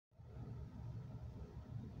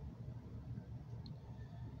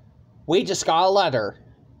We just got a letter.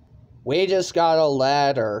 We just got a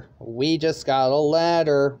letter. We just got a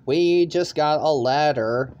letter. We just got a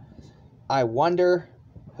letter. I wonder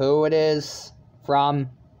who it is from.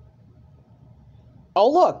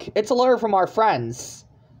 Oh, look. It's a letter from our friends.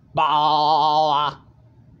 Bah.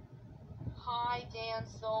 Hi, Dan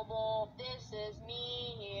Sobel. This is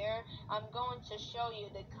me here. I'm going to show you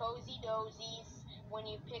the cozy dozies when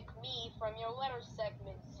you pick me from your letter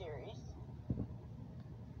segment series.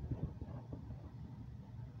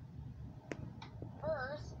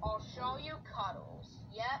 First, I'll show you Cuddles.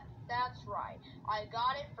 Yep, that's right. I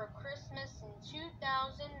got it for Christmas in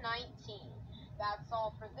 2019. That's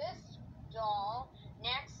all for this doll.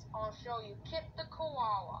 Next, I'll show you Kip the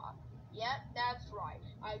Koala. Yep, that's right.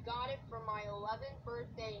 I got it for my 11th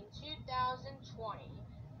birthday in 2020.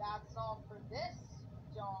 That's all for this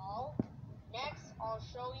doll. Next, I'll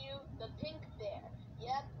show you the Pink Bear.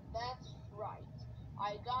 Yep, that's right.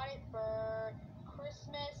 I got it for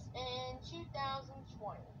Christmas in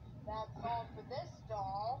 2020. That's all for this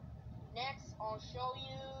doll. Next, I'll show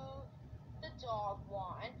you the dog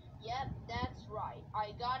one. Yep, that's right.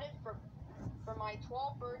 I got it for my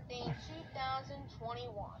 12th birthday in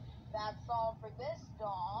 2021. That's all for this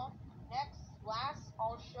doll. Last,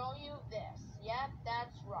 I'll show you this. Yep,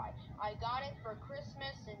 that's right. I got it for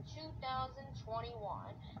Christmas in 2021.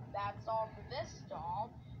 That's all for this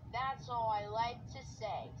doll. That's all I like to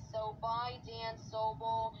say. So bye, Dan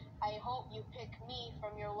Sobel. I hope you pick me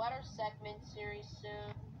from your letter segment series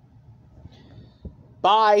soon.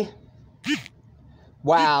 Bye.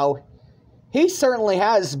 Wow. He certainly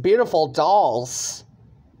has beautiful dolls.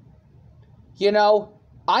 You know,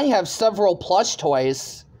 I have several plush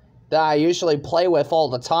toys that I usually play with all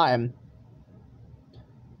the time.